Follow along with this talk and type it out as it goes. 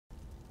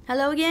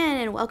Hello again,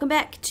 and welcome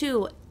back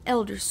to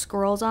Elder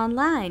Scrolls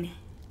Online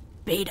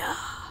Beta.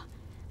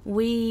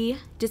 We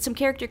did some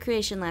character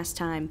creation last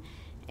time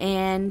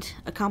and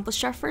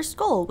accomplished our first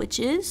goal,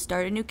 which is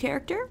start a new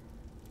character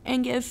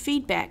and give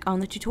feedback on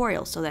the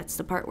tutorial. So that's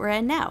the part we're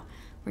at now.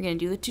 We're going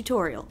to do the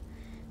tutorial.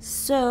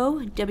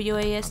 So,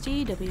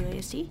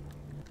 WASD.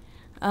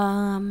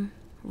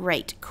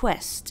 Right,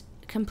 quest.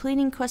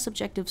 Completing quest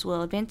objectives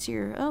will advance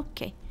your...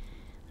 Okay,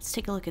 let's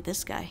take a look at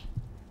this guy.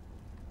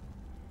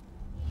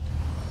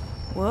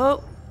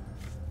 Whoa.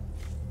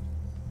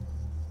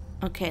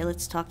 Okay,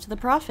 let's talk to the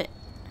prophet.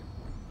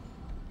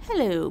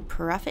 Hello,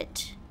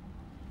 prophet.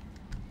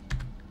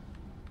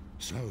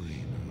 So,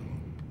 Heyo,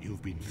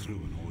 you've been through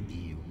an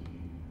ordeal.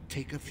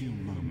 Take a few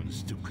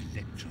moments to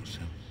collect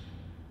yourself.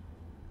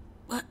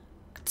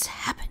 What's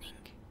happening?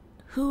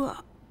 Who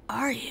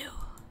are you?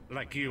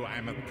 Like you, I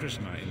am a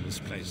prisoner in this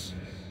place,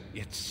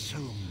 yet so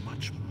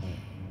much more.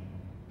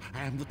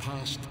 I am the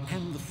past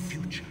and the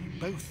future,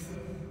 both.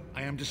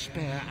 I am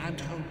despair and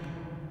hope.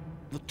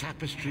 The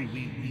tapestry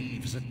we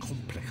weave is a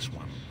complex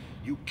one.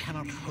 You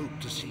cannot hope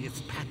to see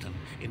its pattern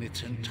in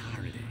its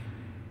entirety.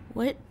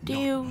 What do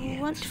you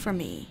want from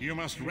me? You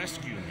must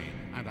rescue me,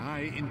 and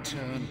I, in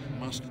turn,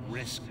 must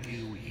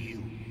rescue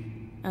you.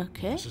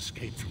 Okay. You must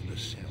escape from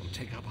this cell,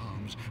 take up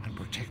arms, and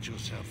protect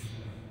yourself.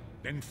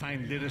 Then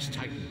find Lyrus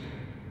Titan.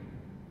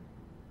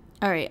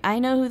 Alright, I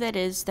know who that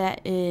is.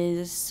 That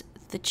is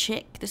the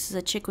chick. This is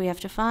a chick we have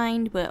to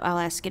find, but I'll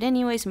ask it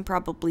anyways and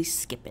probably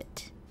skip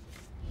it.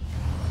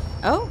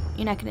 Oh,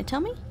 you're not gonna tell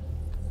me?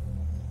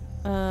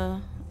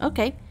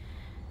 Okay.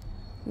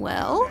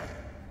 Well,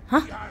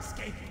 huh? We are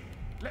escaping.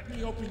 Let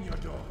me open your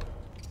door.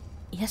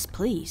 Yes,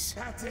 please.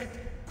 That's it.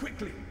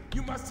 Quickly.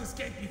 You must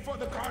escape before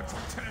the guards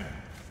return.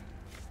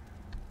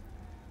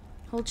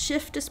 Hold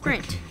shift to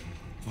sprint. Quickly,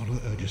 follow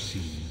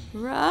urgency.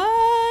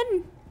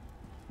 Run!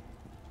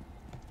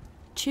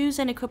 Choose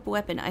and equip a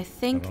weapon. I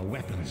think... There are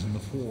weapons in the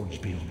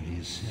forge beyond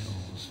these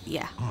cells.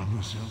 Yeah. Arm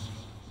yourself.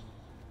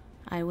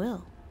 I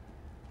will.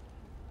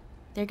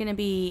 They're gonna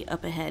be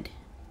up ahead.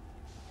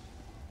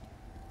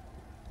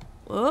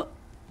 Whoa.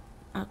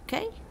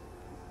 Okay.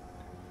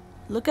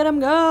 Look at them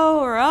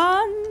go.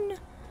 Run.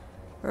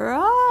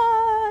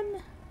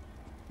 Run.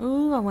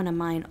 Ooh, I want to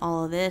mine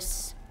all of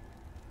this.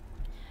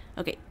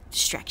 Okay.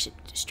 Distraction.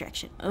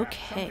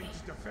 Okay. Something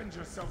to defend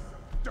yourself.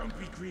 Don't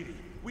be greedy.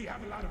 We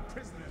have a lot of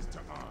prisoners to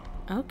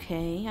arm.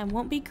 Okay, I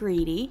won't be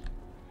greedy.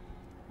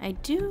 I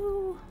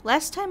do...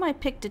 Last time I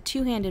picked a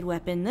two-handed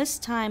weapon. This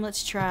time,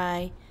 let's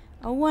try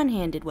a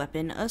one-handed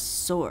weapon, a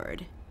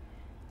sword.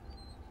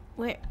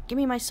 Where? Give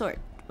me my sword.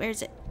 Where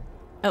is it?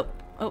 Oh,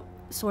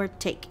 sword,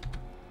 take.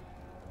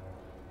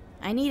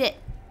 I need it.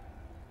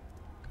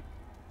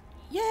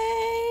 Yay!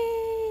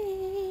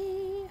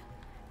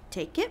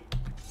 Take it.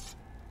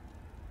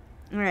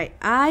 Alright,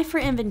 I for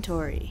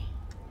inventory.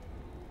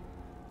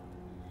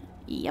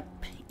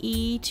 Yep,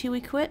 E to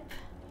equip.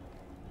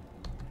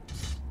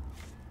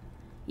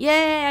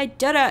 Yay, I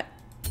did it!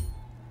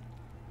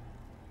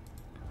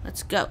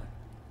 Let's go.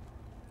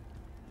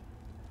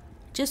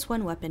 Just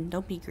one weapon,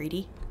 don't be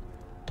greedy.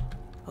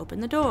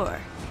 Open the door.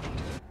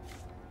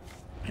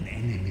 An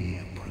enemy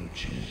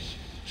approaches.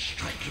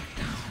 Strike it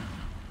down.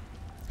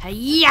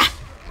 Hiya!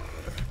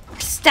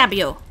 Stab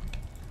you!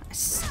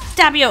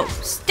 Stab you!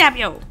 Stab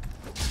you!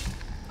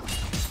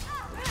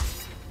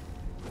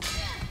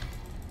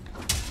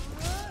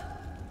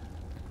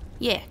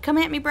 Yeah, come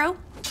at me, bro.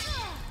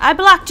 I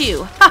blocked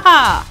you!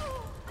 Haha!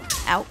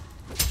 Ow.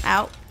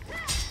 Ow.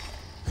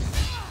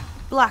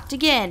 Blocked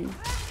again.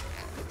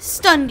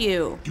 Stunned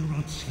you. Do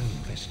not slow,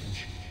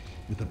 Vestige.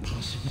 With the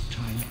passing of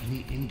time,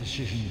 any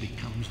indecision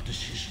becomes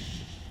decision.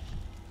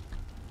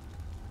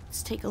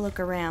 Let's take a look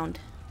around.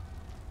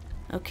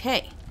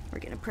 Okay, we're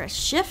gonna press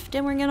shift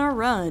and we're gonna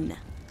run.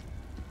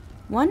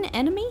 One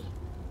enemy?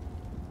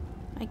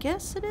 I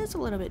guess it is a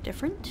little bit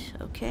different.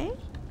 Okay.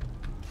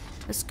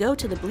 Let's go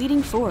to the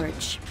Bleeding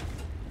Forge.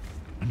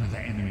 Another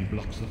enemy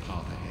blocks the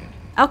path ahead.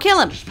 I'll kill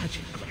him! Dispatch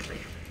it quickly.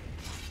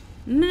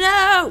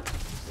 No!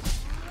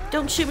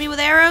 Don't shoot me with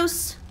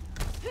arrows.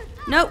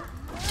 Nope.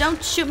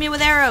 Don't shoot me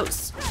with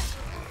arrows.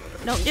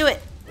 Don't do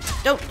it.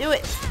 Don't do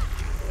it.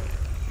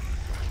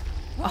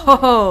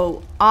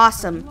 Oh,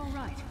 awesome.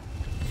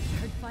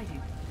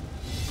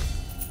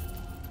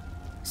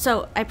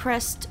 So I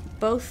pressed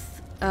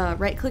both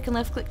right click and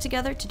left click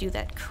together to do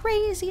that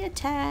crazy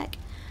attack.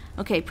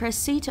 Okay, press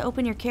C to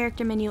open your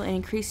character menu and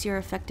increase your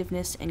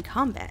effectiveness in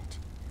combat.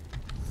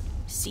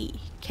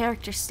 C.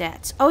 Character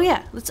stats. Oh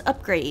yeah, let's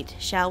upgrade,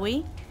 shall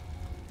we?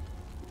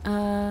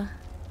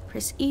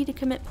 Press E to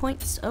commit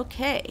points.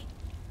 Okay.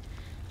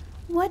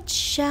 What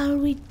shall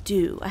we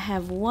do? I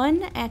have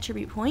one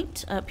attribute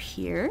point up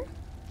here.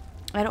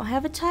 I don't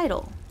have a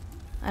title.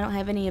 I don't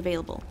have any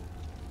available.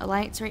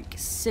 Alliance rank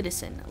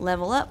citizen.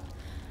 Level up.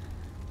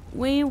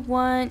 We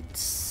want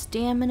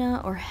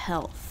stamina or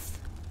health.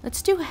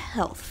 Let's do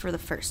health for the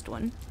first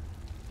one.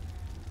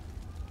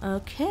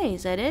 Okay,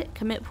 is that it?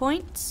 Commit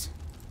points.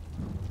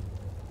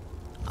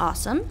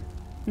 Awesome.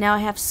 Now I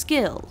have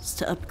skills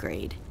to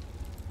upgrade.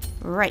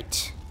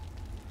 Right.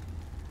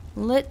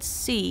 Let's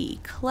see.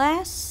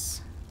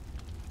 Class,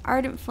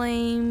 Ardent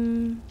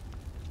Flame,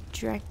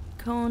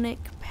 Draconic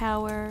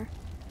Power.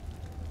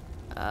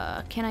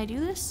 Can I do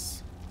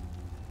this?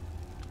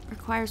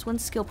 Requires 1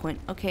 skill point.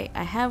 Okay,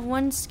 I have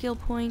 1 skill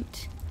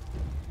point.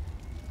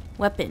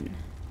 Weapon.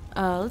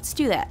 Let's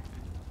do that.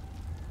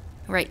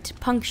 Right,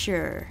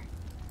 puncture.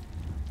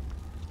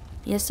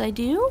 Yes, I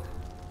do.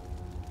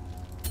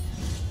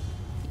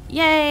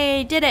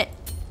 Yay, did it!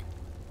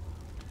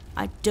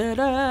 I did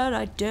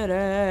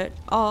it,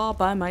 all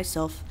by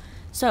myself.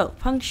 So,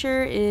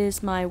 puncture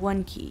is my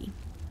 1 key.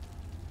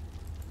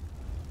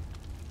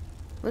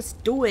 Let's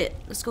do it.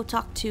 Let's go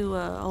talk to,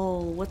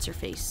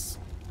 what's-her-face.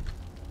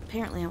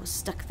 Apparently I was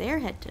stuck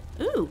there,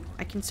 ooh,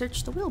 I can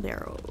search the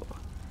wheelbarrow.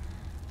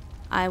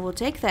 I will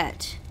take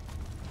that.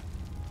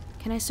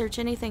 Can I search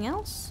anything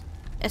else?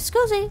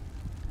 Escusi!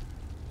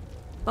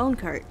 Bone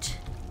cart.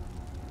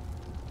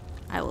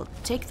 I will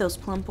take those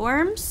plump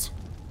worms.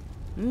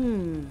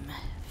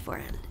 For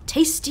a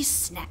tasty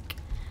snack.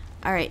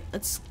 Alright,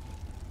 let's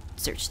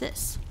search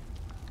this.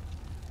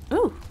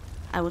 Ooh,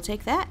 I will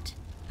take that.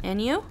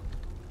 And you?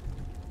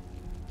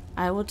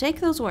 I will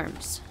take those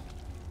worms.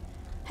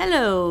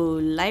 Hello,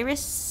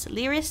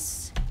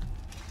 Lyris.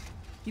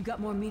 You've got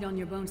more meat on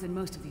your bones than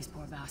most of these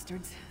poor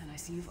bastards, and I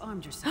see you've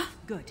armed yourself.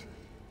 Good.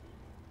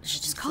 You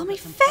should just call me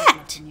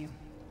fat. You're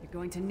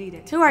going to need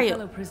it. Who are you?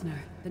 Fellow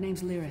prisoner. The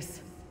name's Lyris.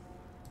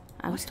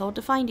 I was told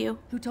to find you.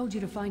 Who told you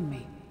to find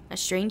me? A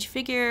strange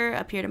figure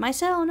appeared at my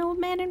cell, an old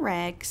man in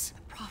rags.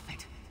 The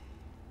prophet.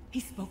 He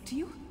spoke to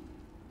you?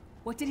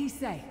 What did he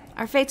say?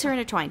 Our fates are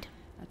intertwined.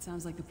 That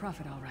sounds like the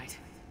prophet, all right.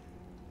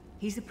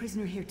 He's a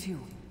prisoner here too.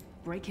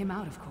 Break him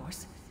out, of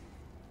course.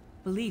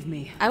 Believe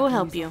me. I will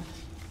help you.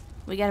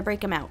 We gotta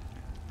break him out.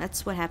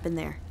 That's what happened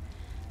there.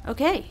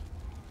 Okay,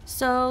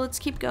 so let's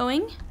keep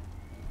going.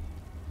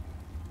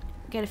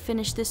 Gotta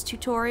finish this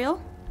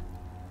tutorial.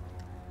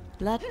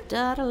 La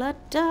da da la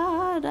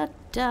da da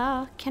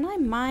da. Can I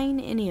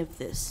mine any of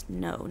this?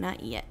 No,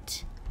 not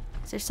yet.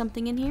 Is there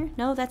something in here?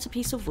 No, that's a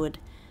piece of wood.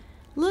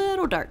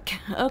 Little dark.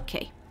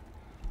 Okay.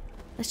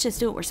 Let's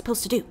just do what we're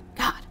supposed to do.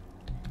 God.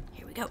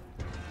 Here we go.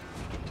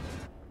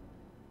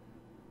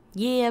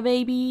 Yeah,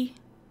 baby.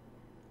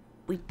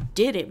 We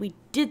did it. We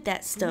did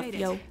that stuff,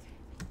 yo.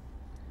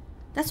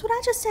 That's what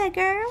I just said,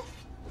 girl.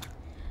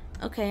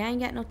 Okay, I ain't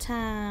got no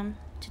time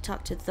to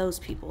talk to those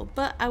people,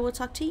 but I will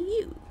talk to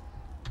you.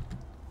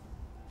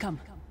 Come.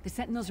 The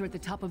sentinels are at the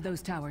top of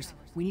those towers.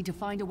 We need to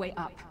find a way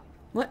up.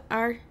 What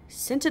are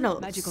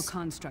sentinels? Magical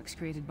constructs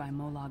created by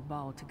Molag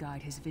Bal to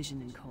guide his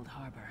vision in Cold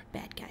Harbor.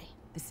 Bad guy.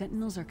 The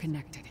sentinels are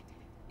connected.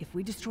 If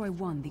we destroy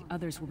one, the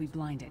others will be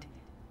blinded.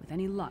 With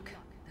any luck,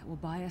 that will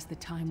buy us the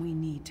time we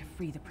need to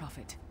free the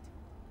prophet.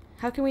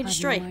 How can we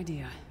destroy? I have no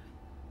idea.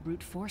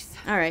 Brute force?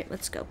 Alright,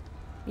 let's go.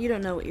 You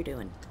don't know what you're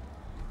doing.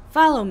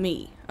 Follow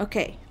me.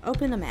 Okay,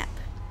 open the map.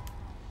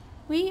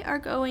 We are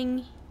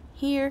going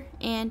here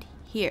and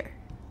here.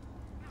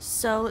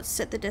 So let's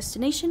set the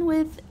destination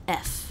with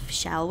F,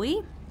 shall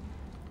we?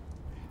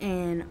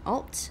 And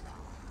Alt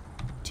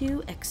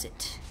to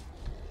exit.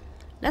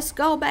 Let's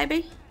go,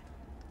 baby.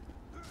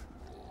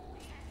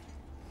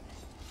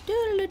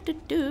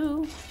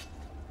 Do-do-do-do-do.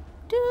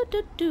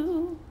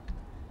 Do-do-do.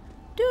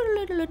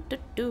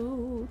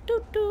 Do-do-do-do-do.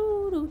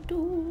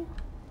 Do-do-do-do.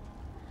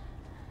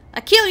 I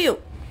kill you!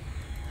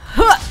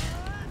 Huh!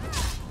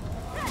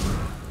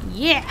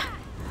 Yeah!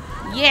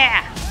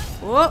 Yeah!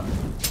 Whoa!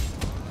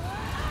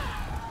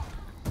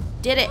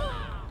 Did it!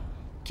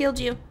 Killed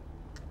you.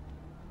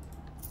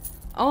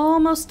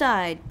 Almost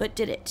died, but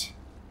did it.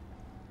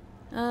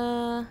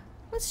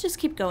 Let's just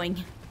keep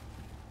going.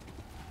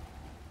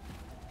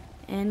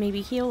 And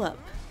maybe heal up.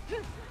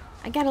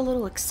 I got a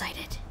little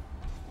excited.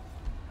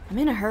 I'm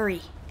in a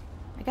hurry.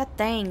 I got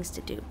things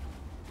to do.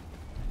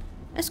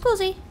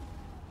 Escusi.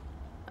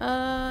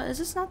 Is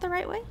this not the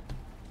right way?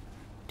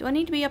 Do I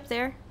need to be up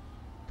there?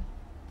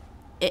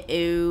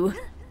 Uh-oh.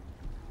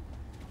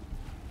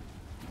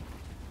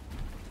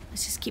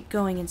 Let's just keep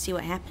going and see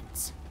what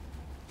happens.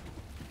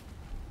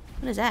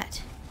 What is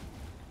that?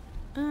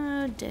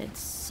 Dead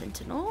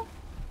sentinel.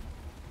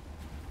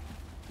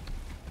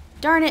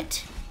 Darn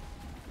it!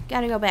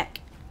 Gotta go back.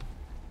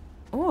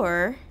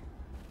 Or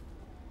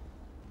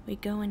we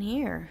go in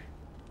here.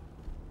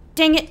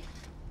 Dang it!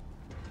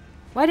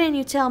 Why didn't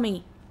you tell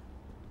me?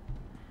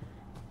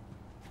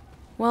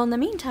 Well, in the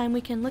meantime,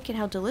 we can look at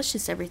how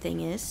delicious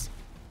everything is.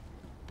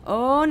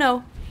 Oh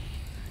no!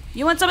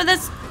 You want some of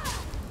this?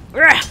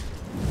 Urgh.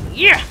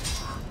 Yeah!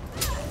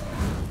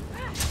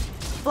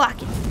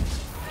 Blocking.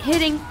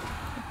 Hitting.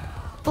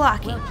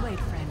 Blocking. Well played,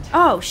 friend.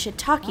 Oh,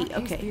 shiitake.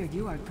 Okay. Feared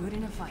you are good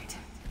in a fight.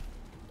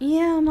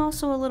 Yeah, I'm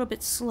also a little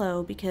bit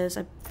slow because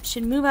I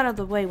should move out of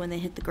the way when they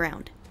hit the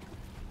ground.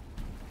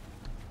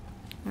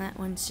 That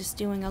one's just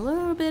doing a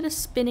little bit of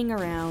spinning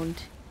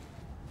around.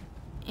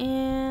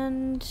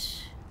 And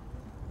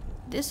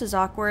this is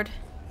awkward.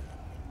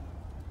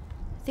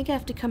 I think I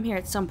have to come here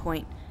at some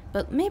point,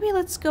 but maybe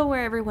let's go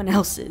where everyone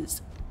else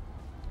is.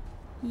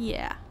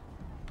 Yeah.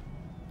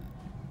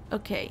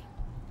 Okay.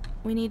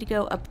 We need to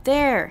go up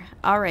there.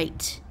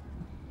 Alright.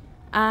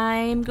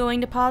 I'm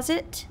going to pause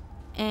it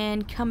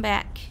and come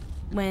back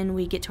when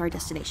we get to our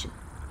destination.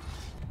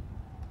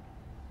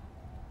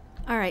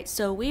 Alright,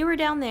 so we were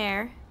down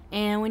there,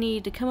 and we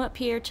need to come up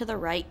here to the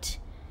right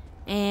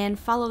and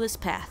follow this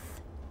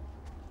path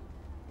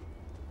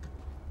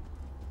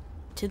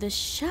to the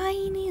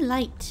shiny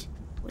light.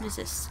 What is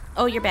this?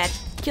 Oh, you're bad.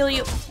 Kill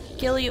you.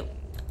 Kill you.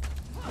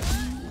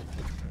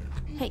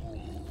 Hey,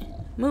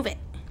 move it.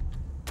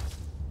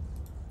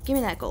 Give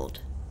me that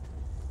gold.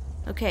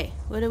 Okay,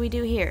 what do we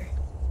do here?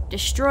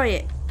 Destroy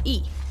it.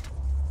 E.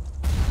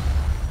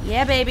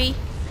 Yeah, baby.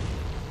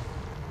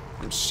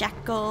 I'm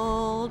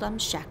shackled. I'm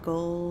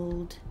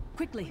shackled.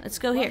 Quickly. Let's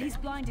go While here. he's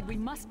blinded, we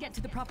must get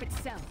to the prophet's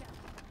cell.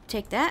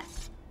 Take that.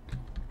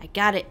 I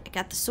got it. I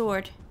got the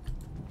sword.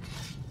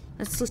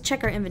 Let's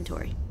check our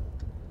inventory.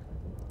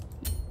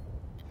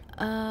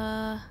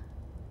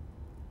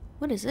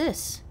 What is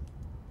this?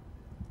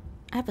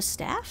 I have a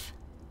staff?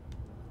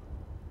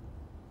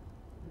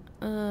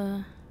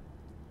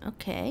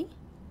 Okay.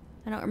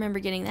 I don't remember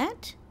getting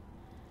that.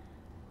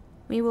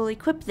 We will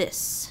equip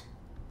this.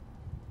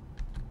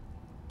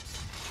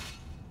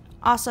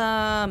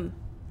 Awesome.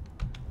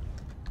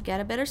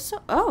 Got a better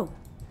oh.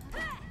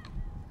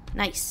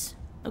 Nice.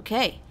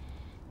 Okay.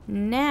 The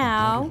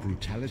Now... god of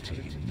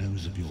brutality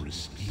knows of your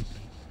escape.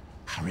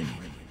 Hurry. I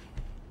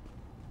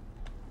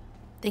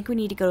think we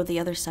need to go to the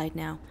other side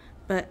now.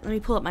 But let me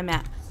pull up my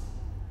map.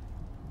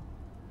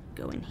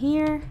 Go in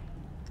here.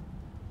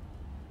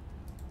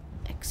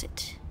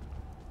 Exit.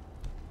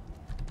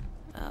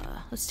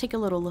 Let's take a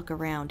little look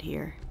around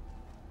here.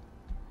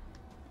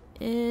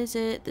 Is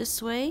it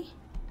this way?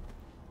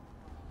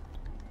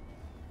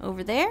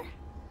 Over there?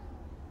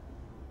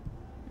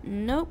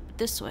 Nope,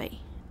 this way.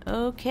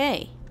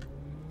 Okay.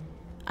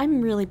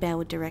 I'm really bad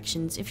with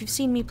directions. If you've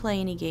seen me play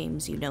any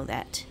games, you know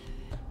that.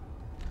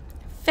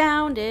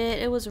 Found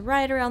it. It was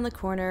right around the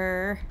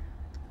corner.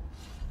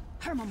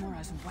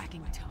 Hermamora's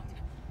wagging tongue.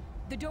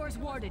 The door's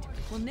warded.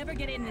 We'll never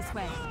get in this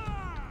way.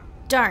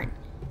 Darn.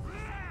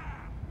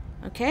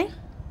 Okay,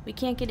 we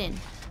can't get in.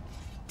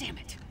 Damn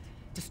it.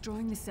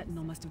 Destroying the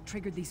Sentinel must have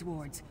triggered these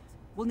wards.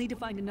 We'll need to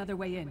find another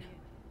way in.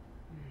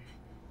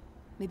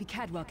 Maybe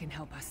Cadwell can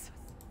help us.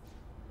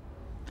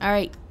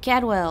 Alright,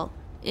 Cadwell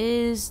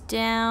is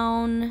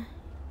down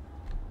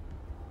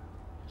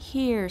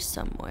here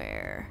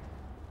somewhere.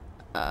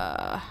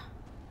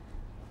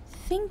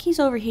 Think he's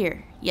over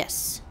here.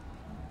 Yes.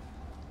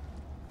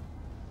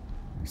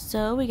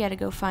 So we gotta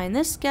go find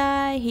this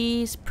guy.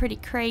 He's pretty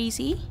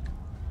crazy.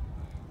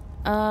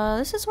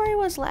 This is where he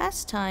was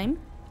last time.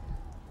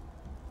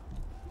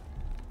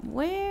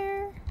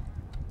 Where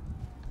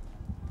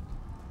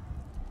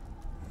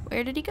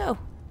did he go?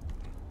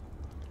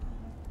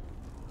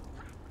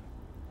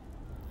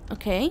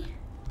 Okay.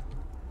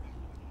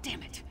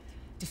 Damn it.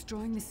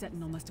 Destroying the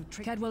Sentinel must have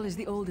triggered. Cadwell is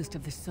the oldest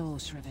of the Soul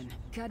Shriven.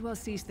 Cadwell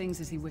sees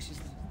things as he wishes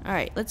them.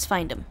 Alright, let's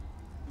find him.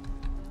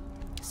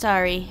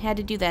 Sorry, had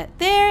to do that.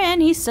 There,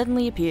 and he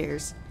suddenly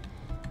appears.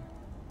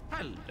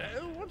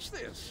 Hello, what's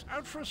this?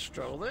 Out for a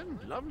stroll then?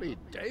 Lovely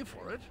day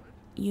for it.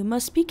 You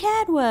must be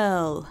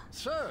Cadwell.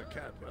 Sir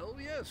Cadwell,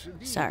 yes,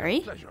 indeed. Sorry.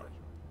 A pleasure.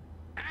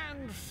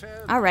 And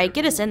fair Alright,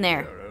 get us in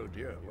there. Oh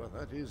dear, well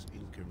that is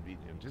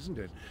inconvenient, isn't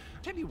it?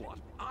 Tell you what,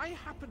 I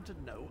happen to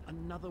know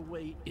another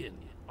way in.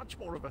 Much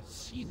more of a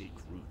scenic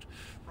route.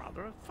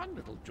 Rather a fun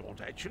little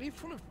jaunt, actually,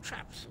 full of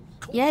traps and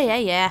caution.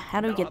 Yeah.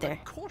 How do we get Rather there?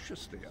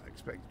 cautiously, I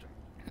expect.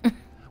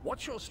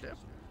 Watch your step,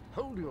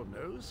 hold your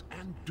nose,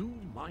 and do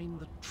mind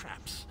the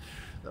traps.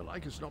 There'll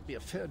like as not be a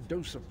fair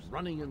dose of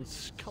running and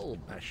skull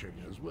bashing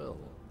as well.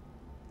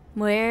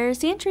 Where's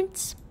the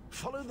entrance?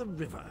 Follow the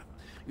river.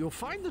 You'll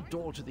find the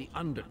door to the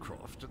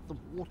Undercroft at the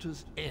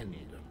water's end.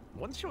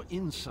 Once you're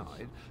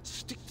inside,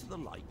 stick to the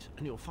light,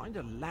 and you'll find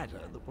a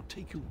ladder that will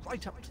take you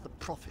right up to the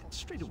Prophet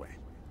straight away.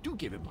 Do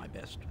give him my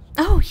best.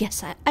 Oh,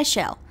 yes, I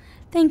shall.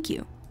 Thank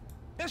you.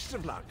 Best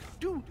of luck.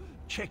 Do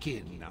check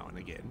in now and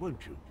again,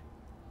 won't you?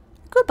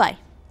 Goodbye.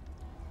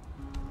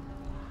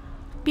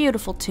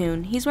 Beautiful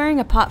tune. He's wearing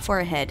a pot for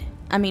a head.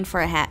 I mean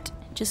for a hat,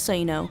 just so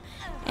you know.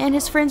 And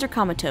his friends are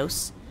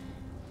comatose.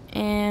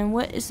 And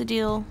what is the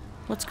deal?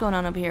 What's going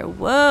on over here?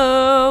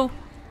 Whoa!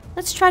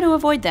 Let's try to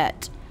avoid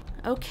that.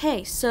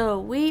 Okay, so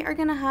we are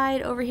gonna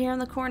hide over here in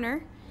the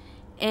corner.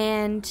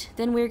 And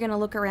then we're gonna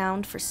look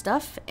around for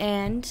stuff.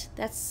 And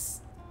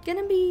that's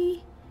gonna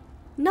be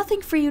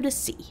nothing for you to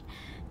see.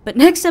 But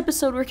next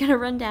episode, we're gonna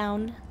run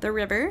down the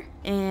river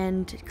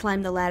and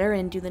climb the ladder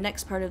and do the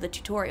next part of the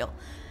tutorial.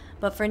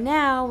 But for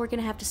now, we're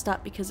gonna have to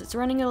stop because it's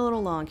running a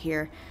little long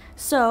here.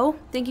 So,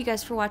 thank you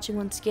guys for watching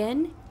once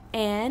again.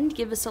 And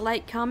give us a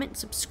like, comment,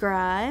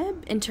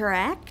 subscribe,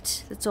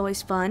 interact. That's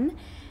always fun.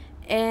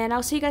 And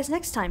I'll see you guys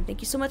next time.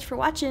 Thank you so much for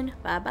watching.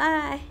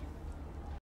 Bye-bye.